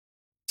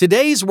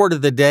Today's word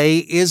of the day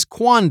is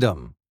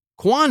quondam.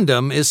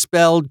 Quondam is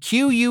spelled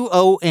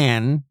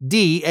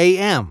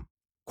Quondam.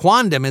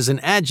 Quondam is an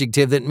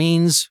adjective that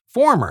means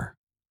former.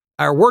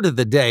 Our word of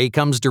the day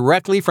comes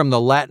directly from the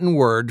Latin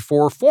word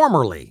for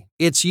formerly.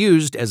 It's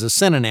used as a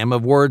synonym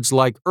of words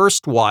like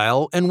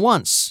erstwhile and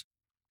once.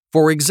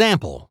 For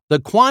example, the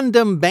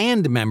Quondam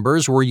band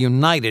members were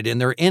united in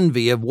their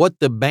envy of what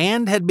the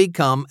band had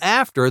become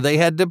after they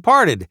had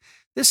departed.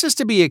 This is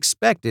to be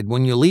expected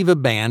when you leave a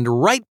band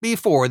right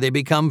before they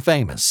become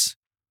famous.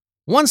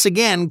 Once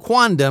again,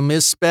 quondam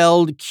is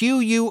spelled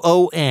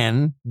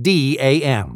Quondam.